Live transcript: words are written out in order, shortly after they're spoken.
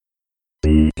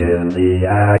Begin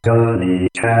the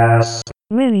Agonycast.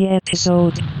 Really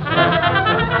episode.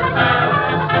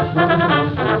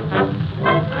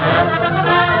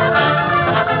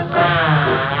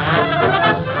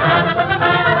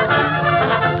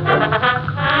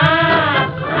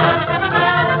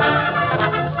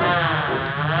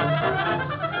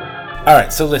 All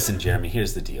right, so listen, Jeremy,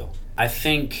 here's the deal. I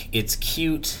think it's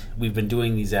cute. We've been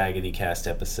doing these Agonycast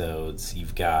episodes.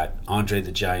 You've got Andre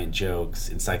the Giant jokes,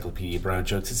 Encyclopedia Brown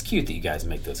jokes. It's cute that you guys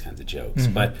make those kinds of jokes.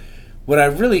 Mm-hmm. But what I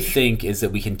really think is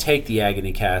that we can take the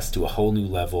Agonycast to a whole new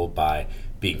level by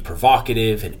being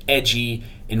provocative and edgy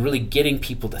and really getting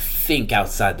people to think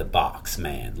outside the box,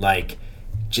 man. Like,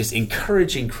 just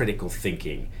encouraging critical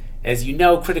thinking. As you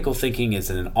know, critical thinking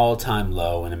is at an all-time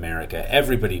low in America.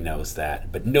 Everybody knows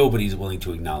that, but nobody's willing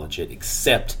to acknowledge it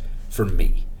except for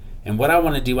me. And what I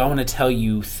want to do, I want to tell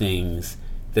you things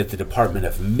that the Department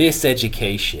of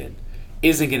Miseducation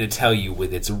isn't going to tell you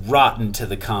with its rotten to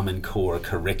the Common Core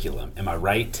curriculum. Am I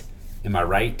right? Am I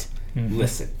right? Mm-hmm.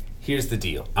 Listen, here's the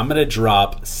deal. I'm going to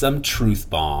drop some truth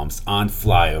bombs on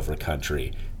flyover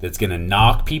country that's going to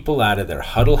knock people out of their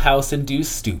Huddle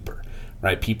House-induced stupor.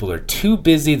 Right, people are too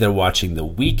busy. They're watching The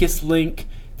Weakest Link.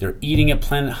 They're eating at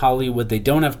Planet Hollywood. They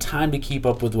don't have time to keep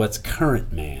up with what's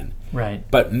current, man. Right.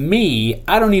 But me,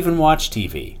 I don't even watch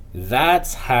TV.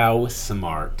 That's how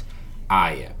smart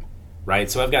I am. Right?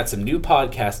 So I've got some new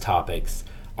podcast topics.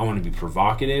 I want to be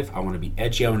provocative. I want to be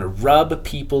edgy. I want to rub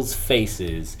people's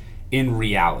faces in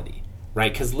reality.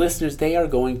 Right? Because listeners, they are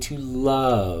going to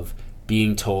love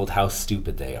being told how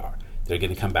stupid they are. They're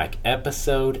going to come back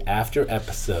episode after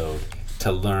episode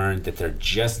to learn that they're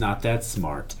just not that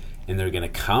smart, and they're going to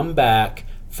come back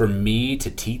for me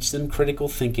to teach them critical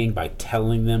thinking by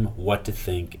telling them what to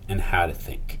think and how to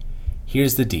think.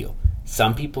 Here's the deal.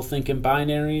 Some people think in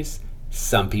binaries,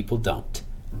 some people don't.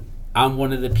 I'm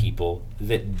one of the people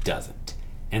that doesn't.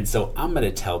 And so I'm going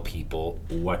to tell people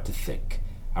what to think.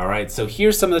 All right, so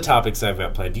here's some of the topics I've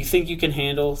got planned. Do you think you can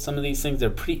handle some of these things? They're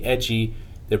pretty edgy.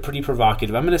 They're pretty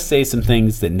provocative. I'm going to say some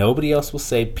things that nobody else will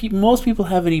say. Most people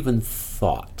haven't even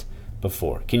thought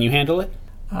before. Can you handle it?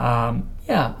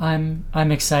 Yeah,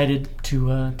 I'm excited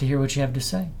to hear what you have to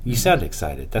say. You sound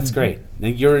excited. That's great.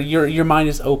 Your mind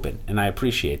is open, and I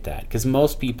appreciate that because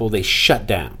most people, they shut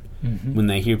down when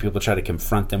they hear people try to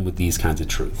confront them with these kinds of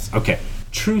truths. Okay,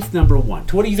 truth number one.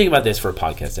 What do you think about this for a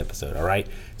podcast episode? All right.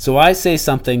 So I say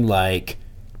something like,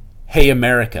 "Hey,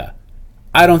 America.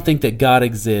 I don't think that God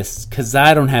exists because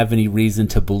I don't have any reason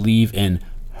to believe in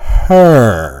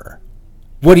her."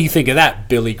 What do you think of that,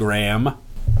 Billy Graham?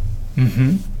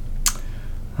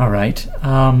 All right.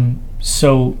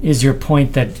 So is your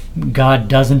point that God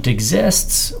doesn't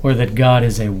exist or that God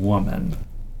is a woman?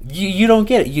 You don't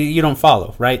get it. You don't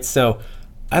follow, right? So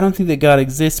I don't think that God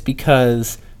exists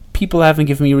because people haven't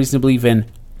given me a reason to believe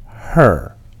in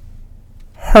her.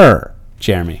 Her,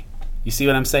 Jeremy. You see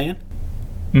what I'm saying?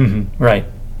 Right.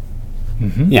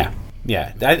 Yeah.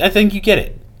 I think you get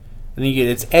it. I think you get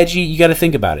it. It's edgy. You got to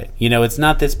think about it. You know, it's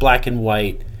not this black and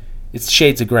white. It's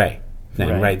shades of gray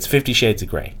thing, right? It's 50 Shades of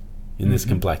Gray in this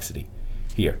complexity.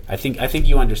 Here, I think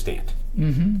you understand.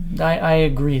 I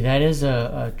agree. That is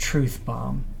a truth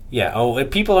bomb. Yeah. Oh,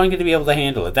 people aren't going to be able to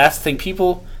handle it. That's the thing.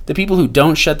 The people who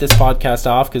don't shut this podcast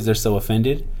off because they're so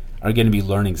offended are going to be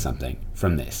learning something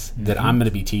from this that I'm going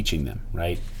to be teaching them.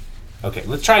 Right. Okay,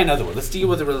 let's try another one. Let's deal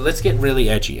with it. Let's get really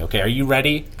edgy. Okay, are you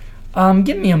ready?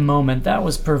 Give me a moment. That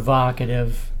was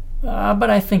provocative, but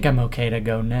I think I'm okay to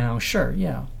go now. Sure,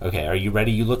 yeah. Okay, are you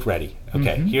ready? You look ready.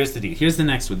 Okay, here's the deal. Here's the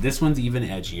next one. This one's even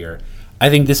edgier. I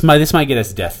think this might get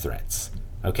us death threats.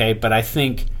 Okay, but I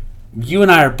think you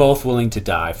and I are both willing to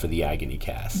die for the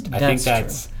Agonycast. I think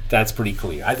that's pretty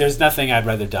clear. There's nothing I'd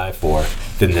rather die for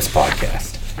than this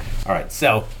podcast. All right,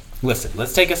 so listen.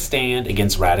 Let's take a stand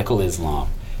against radical Islam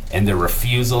and their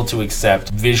refusal to accept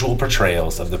visual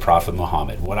portrayals of the Prophet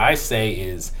Muhammad. What I say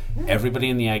is everybody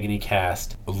in the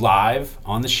Agonycast live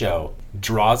on the show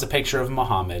draws a picture of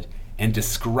Muhammad and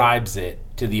describes it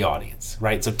to the audience,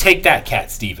 right? So take that,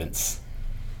 Cat Stevens.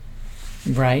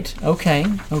 Right.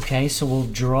 Okay. So we'll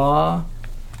draw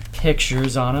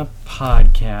pictures on a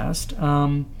podcast.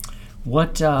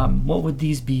 What would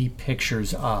these be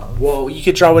pictures of? Well, you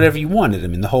could draw whatever you wanted. I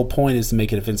mean, the whole point is to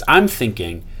make it offensive. I'm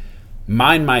thinking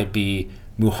mine might be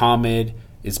Muhammad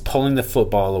is pulling the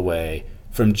football away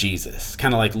from Jesus,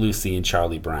 kind of like Lucy and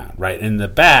Charlie Brown, right? In the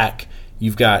back,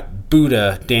 you've got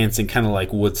Buddha dancing kind of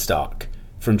like Woodstock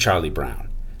from Charlie Brown.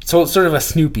 So it's sort of a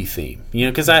Snoopy theme, you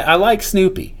know, because I like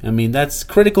Snoopy. I mean, that's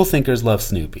critical thinkers love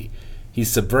Snoopy. He's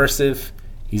subversive,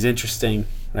 he's interesting,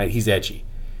 right? He's edgy.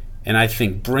 And I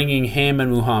think bringing him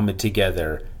and Muhammad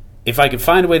together if I could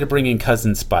find a way to bring in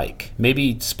cousin Spike,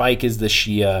 maybe Spike is the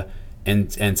Shia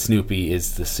and Snoopy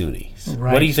is the Sunni.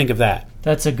 Right. What do you think of that?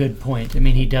 That's a good point. I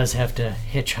mean, he does have to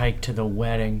hitchhike to the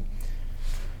wedding.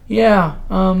 Yeah,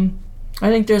 I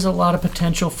think there's a lot of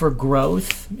potential for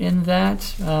growth in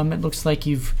that. It looks like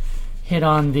you've hit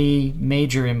on the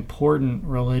major important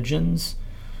religions.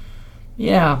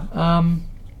 Yeah,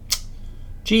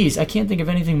 geez, I can't think of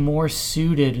anything more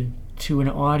suited to an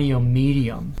audio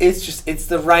medium. It's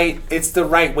the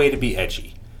right way to be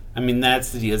edgy. I mean,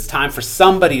 that's the deal. It's time for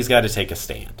somebody's got to take a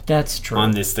stand. That's true.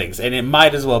 On these things. And it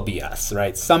might as well be us,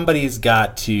 right? Somebody's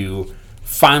got to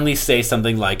finally say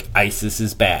something like ISIS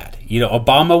is bad. You know,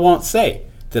 Obama won't say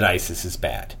that ISIS is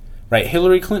bad, right?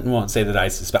 Hillary Clinton won't say that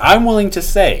ISIS is bad. I'm willing to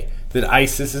say that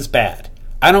ISIS is bad.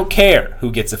 I don't care who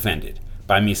gets offended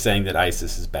by me saying that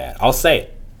ISIS is bad. I'll say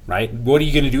it, right? What are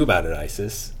you going to do about it,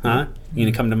 ISIS? Huh? You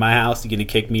going to come to my house? You going to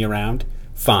kick me around?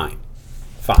 Fine.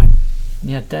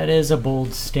 Yeah, that is a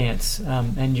bold stance,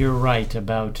 and you're right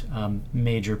about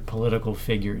major political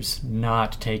figures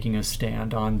not taking a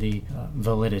stand on the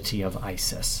validity of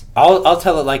ISIS. I'll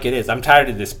tell it like it is. I'm tired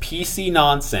of this PC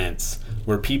nonsense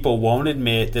where people won't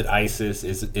admit that ISIS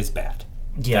is bad.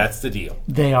 Yeah, that's the deal.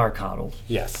 They are coddled.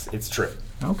 Yes, it's true.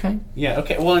 Okay. Yeah,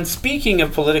 okay. Well, and speaking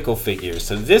of political figures,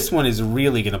 so this one is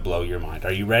really going to blow your mind.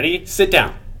 Are you ready? Sit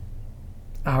down.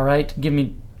 All right,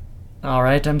 All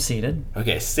right, I'm seated.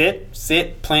 Okay, sit,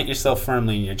 plant yourself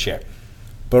firmly in your chair.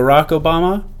 Barack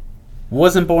Obama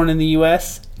wasn't born in the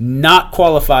U.S., not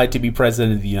qualified to be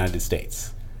president of the United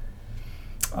States.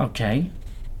 Okay,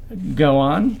 go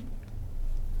on.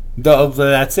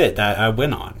 That's it. I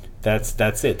went on.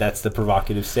 That's it. That's the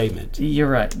provocative statement. You're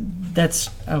right.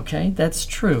 That's okay. That's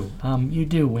true. You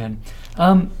do win.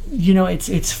 You know,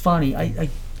 it's funny.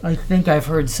 I think I've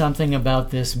heard something about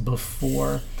this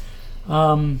before.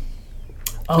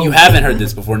 You haven't heard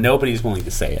this before. Nobody's willing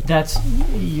to say it.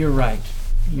 You're right.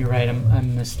 You're right.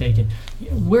 I'm mistaken.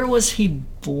 Where was he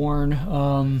born?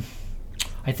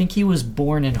 I think he was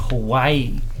born in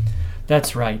Hawaii.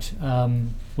 That's right.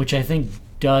 Which I think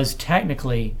does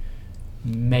technically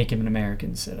make him an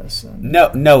American citizen.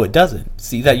 No, it doesn't.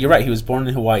 See that you're right. He was born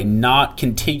in Hawaii, not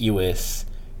contiguous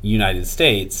United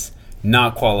States,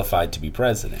 not qualified to be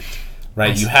president.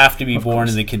 Right, you have to be born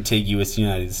in the contiguous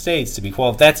United States to be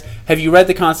qualified. Have you read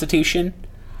the Constitution?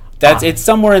 It's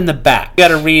somewhere in the back. You got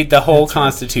to read the whole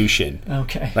Constitution. Right.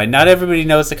 Okay. Right. Not everybody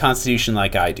knows the Constitution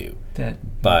like I do.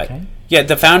 Okay. Yeah,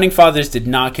 the founding fathers did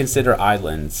not consider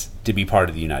islands to be part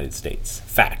of the United States.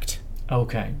 Fact.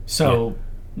 Okay. So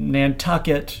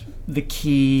Nantucket, the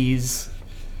Keys,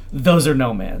 those are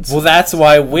nomads. Well, that's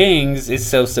why Wings is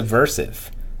so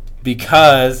subversive.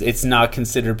 Because it's not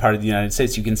considered part of the United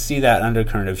States. You can see that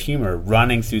undercurrent of humor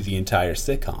running through the entire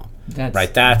sitcom.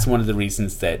 That's one of the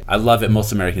reasons that I love it.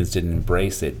 Most Americans didn't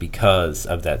embrace it because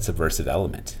of that subversive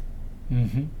element.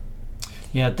 Mm-hmm.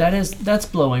 Yeah, that's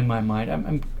blowing my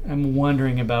mind. I'm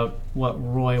wondering about what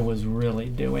Roy was really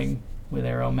doing with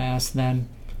Aeromass then.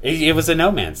 It was a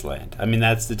no man's land. I mean,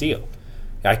 that's the deal.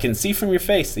 I can see from your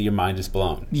face that your mind is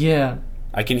blown. Yeah.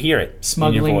 I can hear it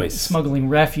in your voice. Smuggling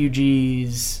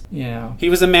refugees, yeah. He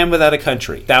was a man without a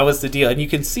country. That was the deal. And you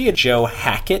can see it. Joe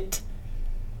Hackett.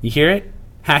 You hear it?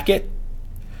 Hackett?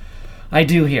 I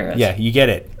do hear it. Yeah, you get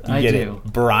it. I do.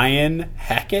 Brian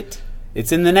Hackett?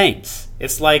 It's in the names.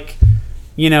 It's like,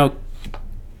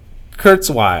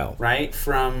 Kurzweil, right?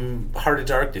 From Heart of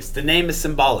Darkness. The name is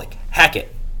symbolic.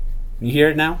 Hackett. You hear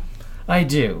it now? I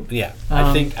do. Yeah.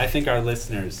 I think our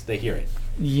listeners, they hear it.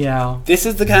 Yeah. This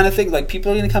is the kind of thing, like,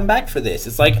 people are going to come back for this.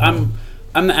 It's like, I'm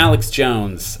the Alex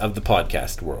Jones of the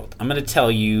podcast world. I'm going to tell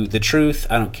you the truth.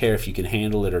 I don't care if you can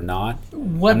handle it or not.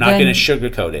 I'm not going to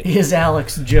sugarcoat it. Is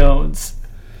Alex Jones?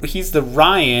 He's the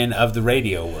Ryan of the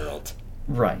radio world.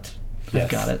 Right. Yes. I've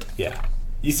got it. Yeah.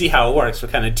 You see how it works. We're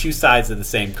kind of two sides of the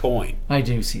same coin. I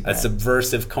do see that. A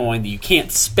subversive coin that you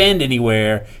can't spend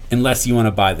anywhere unless you want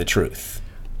to buy the truth.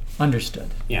 Understood.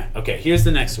 Yeah. Okay. Here's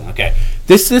the next one. Okay.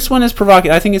 This one is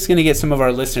provocative. I think it's going to get some of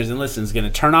our listeners and listeners going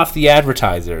to turn off the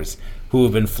advertisers who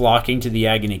have been flocking to the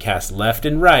Agonycast left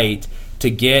and right to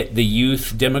get the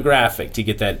youth demographic, to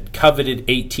get that coveted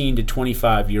 18 to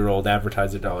 25-year-old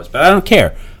advertiser dollars. But I don't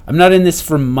care. I'm not in this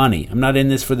for money. I'm not in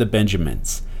this for the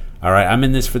Benjamins. All right. I'm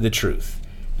in this for the truth.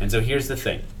 And so here's the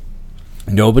thing.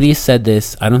 Nobody has said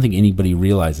this. I don't think anybody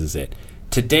realizes it.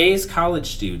 Today's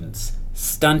college students,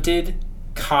 stunted,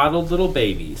 coddled little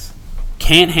babies,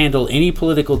 can't handle any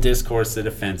political discourse that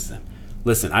offends them.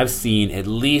 Listen, I've seen at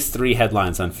least 3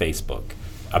 headlines on Facebook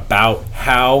about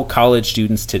how college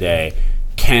students today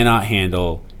cannot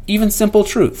handle even simple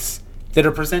truths that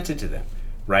are presented to them,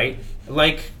 right?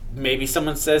 Like maybe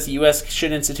someone says the U.S.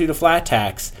 should institute a flat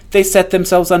tax. They set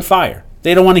themselves on fire.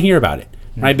 They don't want to hear about it,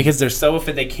 right? Because they're so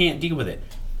offended they can't deal with it.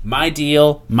 My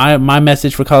deal, my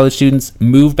message for college students,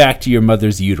 move back to your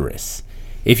mother's uterus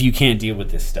if you can't deal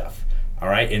with this stuff. All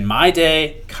right? In my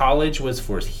day, college was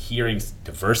for hearing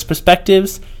diverse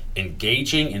perspectives,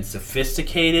 engaging in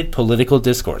sophisticated political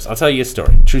discourse. I'll tell you a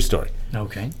story, true story.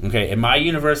 Okay. In my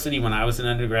university, when I was an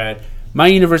undergrad,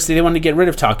 they wanted to get rid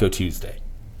of Taco Tuesday.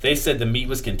 They said the meat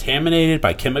was contaminated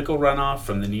by chemical runoff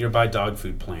from the nearby dog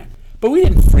food plant. But we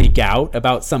didn't freak out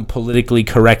about some politically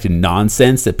correct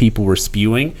nonsense that people were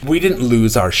spewing. We didn't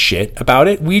lose our shit about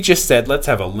it. We just said, let's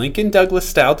have a Lincoln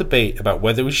Douglas-style debate about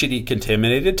whether we should eat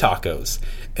contaminated tacos.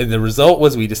 And the result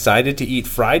was we decided to eat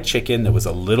fried chicken that was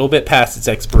a little bit past its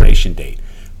expiration date.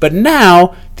 But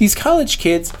now, these college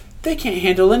kids, they can't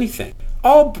handle anything.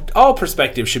 All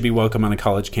perspectives should be welcome on a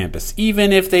college campus,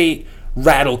 even if they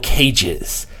rattle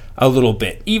cages a little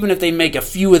bit, even if they make a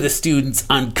few of the students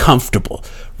uncomfortable,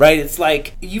 right? It's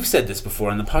like, you've said this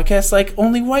before on the podcast, like,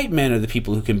 only white men are the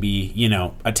people who can be,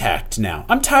 attacked now.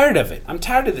 I'm tired of it. I'm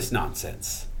tired of this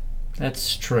nonsense.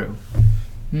 That's true.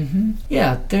 Mm-hmm.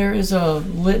 Yeah, there is a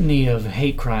litany of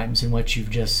hate crimes in what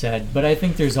you've just said, but I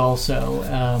think there's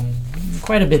also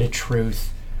quite a bit of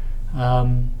truth.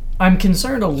 I'm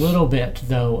concerned a little bit,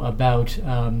 though, about,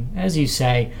 as you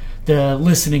say, the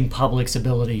listening public's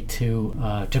ability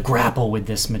to grapple with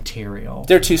this material.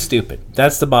 They're too stupid.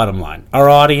 That's the bottom line. Our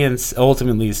audience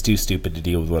ultimately is too stupid to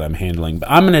deal with what I'm handling.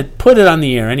 But I'm going to put it on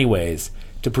the air anyways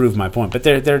to prove my point. But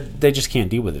they just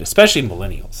can't deal with it, especially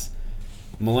millennials.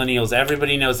 Millennials,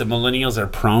 everybody knows that millennials are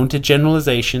prone to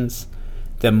generalizations,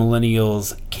 that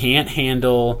millennials can't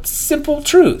handle simple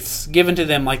truths given to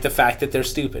them, like the fact that they're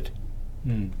stupid.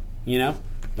 You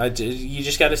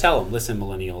just got to tell them, listen,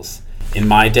 millennials, in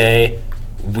my day,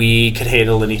 we could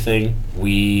handle anything.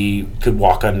 We could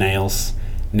walk on nails.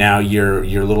 Now you're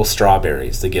little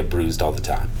strawberries that get bruised all the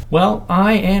time. Well,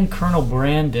 I and Colonel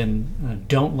Brandon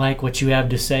don't like what you have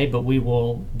to say, but we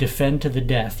will defend to the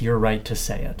death your right to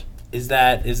say it. Is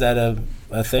that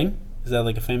a thing? Is that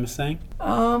like a famous saying?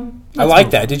 I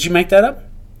like that. Did you make that up?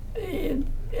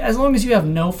 As long as you have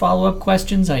no follow-up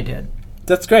questions, I did.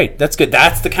 That's great. That's good.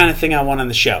 That's the kind of thing I want on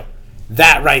the show.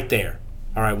 That right there.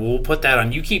 All right, well, we'll put that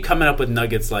on. You keep coming up with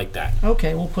nuggets like that.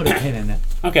 Okay, we'll put a pin in it.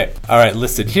 Okay. All right,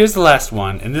 listen, here's the last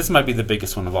one, and this might be the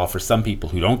biggest one of all for some people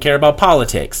who don't care about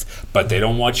politics, but they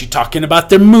don't want you talking about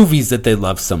their movies that they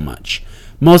love so much.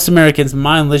 Most Americans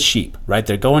mindless sheep, right?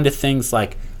 They're going to things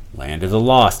like Land of the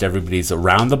Lost. Everybody's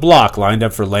around the block lined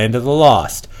up for Land of the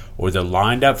Lost, or they're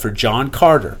lined up for John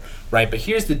Carter, right? But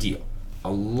here's the deal.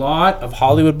 A lot of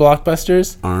Hollywood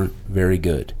blockbusters aren't very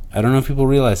good. I don't know if people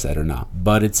realize that or not,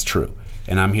 but it's true.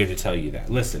 And I'm here to tell you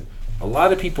that. Listen, a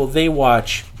lot of people, they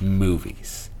watch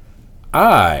movies.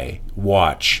 I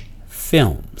watch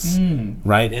films,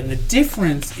 right? And the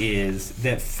difference is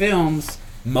that films,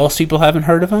 most people haven't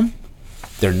heard of them.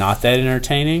 They're not that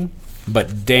entertaining,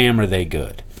 but damn are they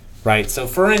good, right? So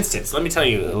for instance, let me tell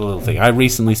you a little thing. I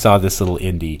recently saw this little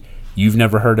indie. You've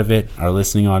never heard of it. Our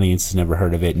listening audience has never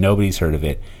heard of it. Nobody's heard of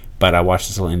it. But I watched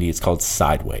this little indie. It's called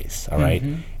Sideways, all right?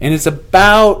 And it's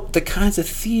about the kinds of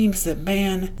themes that,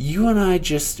 man, you and I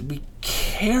we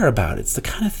care about. It's the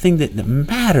kind of thing that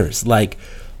matters, like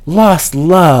lost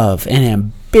love and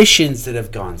ambitions that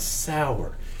have gone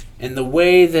sour. And the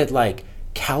way that, like,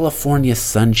 California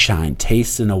sunshine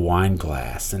tastes in a wine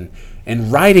glass, and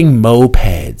riding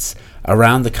mopeds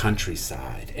around the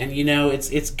countryside. And,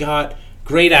 it's got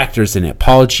great actors in it.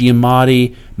 Paul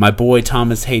Giamatti, my boy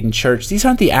Thomas Hayden Church. These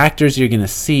aren't the actors you're going to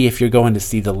see if you're going to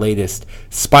see the latest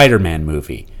Spider-Man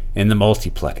movie in the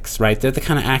multiplex, right? They're the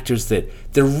kind of actors that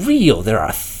they're real, they're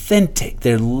authentic,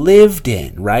 they're lived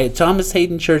in, right? Thomas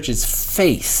Hayden Church's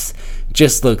face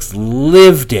just looks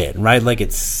lived in, right? Like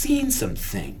it's seen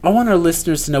something. I want our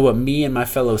listeners to know what me and my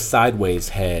fellow Sideways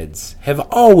heads have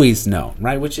always known,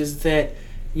 right? Which is that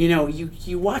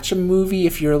you watch a movie,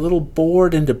 if you're a little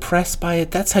bored and depressed by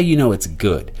it, that's how you know it's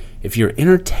good. If you're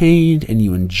entertained and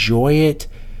you enjoy it,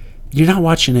 you're not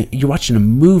watching it. You're watching a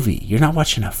movie. You're not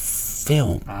watching a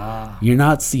film. You're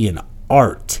not seeing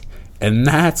art. And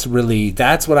that's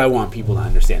what I want people to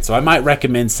understand. So I might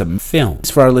recommend some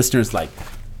films for our listeners, like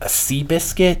A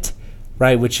Seabiscuit,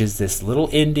 right, which is this little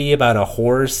indie about a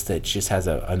horse that just has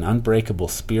an unbreakable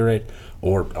spirit,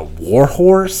 or A War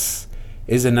Horse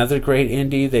is another great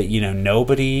indie that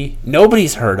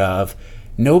nobody's heard of,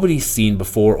 nobody's seen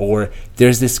before. Or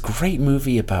there's this great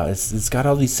movie about it's got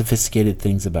all these sophisticated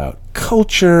things about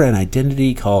culture and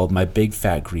identity called My Big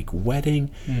Fat Greek Wedding,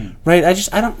 right?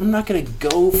 I'm not going to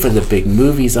go for the big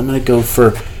movies. I'm going to go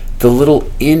for the little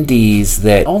indies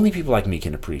that only people like me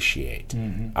can appreciate.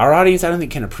 Mm-hmm. Our audience, I don't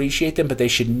think, can appreciate them, but they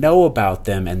should know about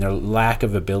them and their lack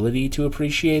of ability to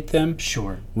appreciate them.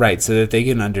 Sure. Right, so that they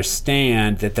can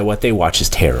understand that what they watch is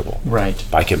terrible. Right.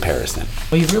 By comparison.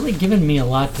 Well, you've really given me a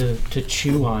lot to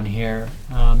chew on here.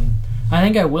 I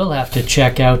think I will have to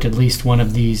check out at least one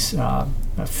of these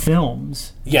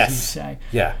films, yes. as you say.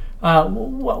 Yeah.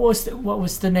 What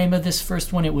was the name of this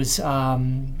first one? It was,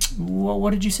 what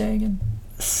did you say again?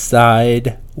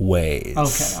 Sideways.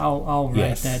 Okay, I'll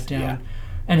write that down. Yeah.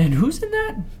 And then who's in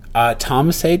that?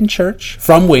 Thomas Hayden Church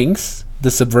from Wings,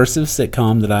 the subversive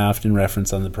sitcom that I often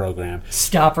reference on the program.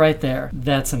 Stop right there.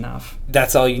 That's enough.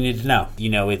 That's all you need to know.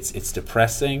 It's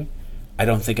depressing. I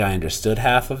don't think I understood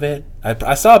half of it.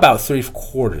 I saw about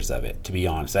 3/4 of it, to be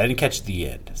honest. I didn't catch the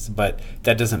end, but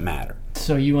that doesn't matter.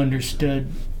 So you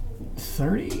understood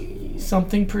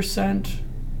 30-something%?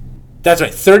 That's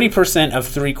right. 30% of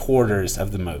 3/4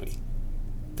 of the movie.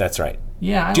 That's right.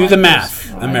 Yeah. Do the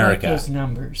math, America. I like those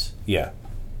numbers. Yeah.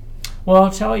 Well,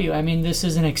 I'll tell you, this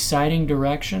is an exciting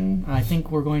direction. I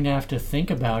think we're going to have to think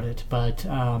about it, but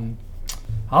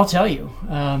I'll tell you,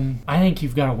 I think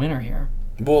you've got a winner here.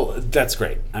 Well, that's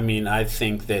great. I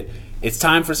think that it's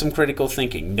time for some critical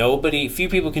thinking. Few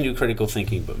people can do critical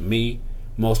thinking but me.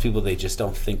 Most people, they just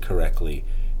don't think correctly.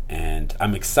 And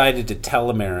I'm excited to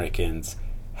tell Americans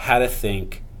how to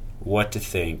think, what to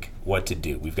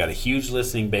do. We've got a huge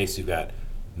listening base. We've got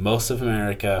most of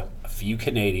America, a few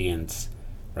Canadians,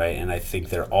 right? And I think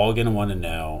they're all going to want to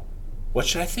know, what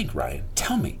should I think, Ryan?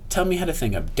 Tell me how to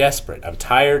think. I'm desperate. I'm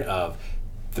tired of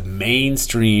the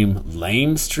mainstream,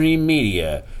 lamestream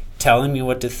media telling me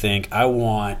what to think. I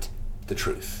want the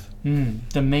truth.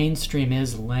 The mainstream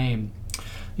is lame.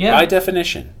 Yeah. By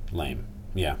definition, lame.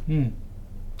 Yeah.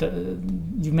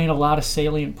 You've made a lot of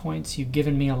salient points. You've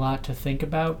given me a lot to think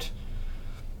about.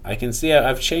 I can see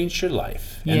I've changed your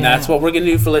life. And that's what we're going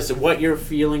to do for listeners. What you're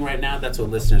feeling right now, that's what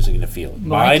listeners are going to feel.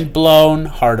 Mind blown,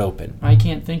 heart open. I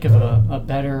can't think of a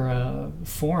better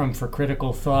forum for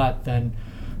critical thought than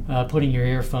putting your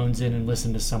earphones in and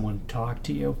listen to someone talk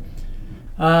to you.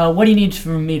 What do you need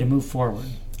from me to move forward?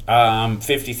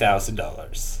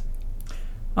 $50,000.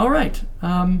 All right.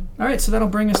 So that'll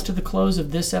bring us to the close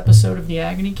of this episode of the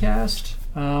Agonycast.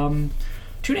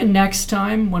 Tune in next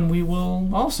time when we will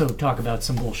also talk about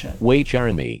some bullshit. Wait,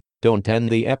 Jeremy, don't end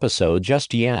the episode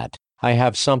just yet. I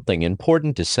have something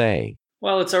important to say.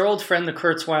 Well, it's our old friend the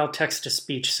Kurzweil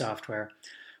text-to-speech software.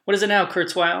 What is it now,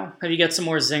 Kurzweil? Have you got some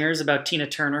more zingers about Tina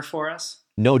Turner for us?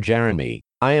 No, Jeremy.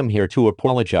 I am here to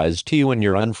apologize to you and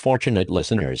your unfortunate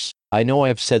listeners. I know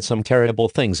I've said some terrible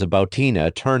things about Tina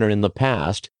Turner in the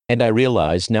past, and I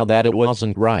realize now that it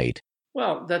wasn't right.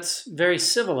 Well, that's very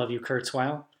civil of you,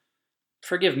 Kurzweil.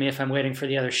 Forgive me if I'm waiting for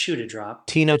the other shoe to drop.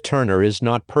 Tina Turner is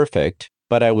not perfect,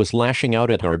 but I was lashing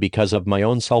out at her because of my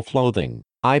own self-loathing.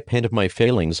 I pinned my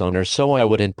failings on her so I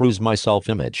wouldn't bruise my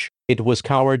self-image. It was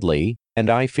cowardly, and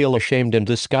I feel ashamed and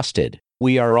disgusted.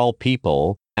 We are all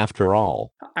people, after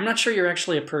all. I'm not sure you're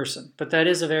actually a person, but that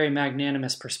is a very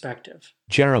magnanimous perspective.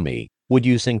 Jeremy, would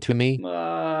you sing to me?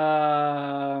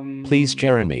 Please,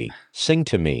 Jeremy, sing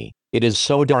to me. It is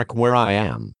so dark where I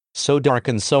am. So dark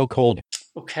and so cold.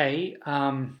 Okay,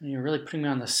 you're really putting me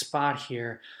on the spot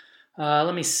here.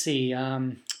 Let me see.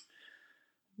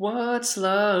 What's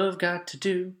love got to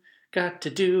do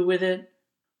with it?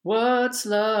 What's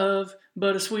love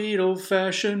but a sweet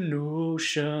old-fashioned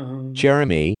notion?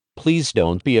 Jeremy, please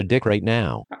don't be a dick right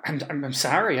now. I'm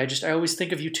sorry. I always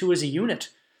think of you two as a unit.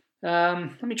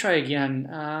 Let me try again.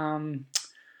 I'm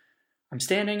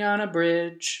standing on a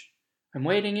bridge. I'm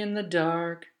waiting in the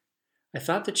dark. I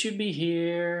thought that you'd be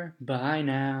here by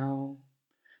now.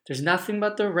 There's nothing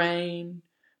but the rain,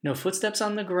 no footsteps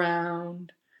on the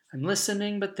ground. I'm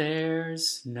listening, but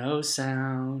there's no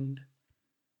sound.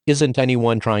 Isn't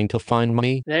anyone trying to find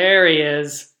me? There he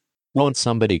is. Won't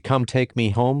somebody come take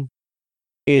me home?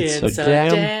 It's a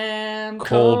damn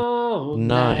cold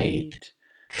night.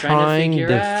 Trying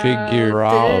to figure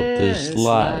out this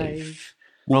life.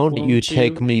 Won't you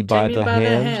take me by the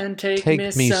hand?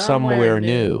 Take me somewhere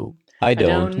new. I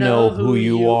don't know who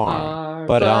you are,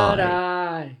 but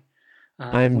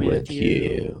I'm with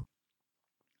you.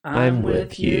 I'm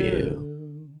with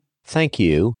you. Thank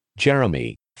you,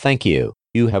 Jeremy. Thank you.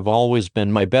 You have always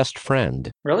been my best friend.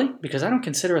 Really? Because I don't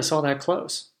consider us all that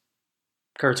close.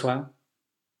 Kurzweil?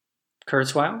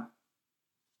 Kurzweil?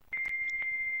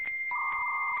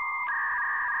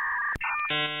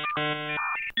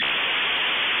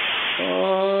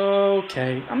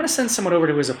 Okay, I'm going to send someone over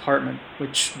to his apartment,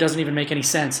 which doesn't even make any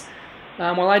sense.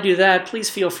 While I do that, please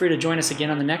feel free to join us again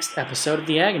on the next episode of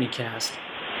the Agonycast.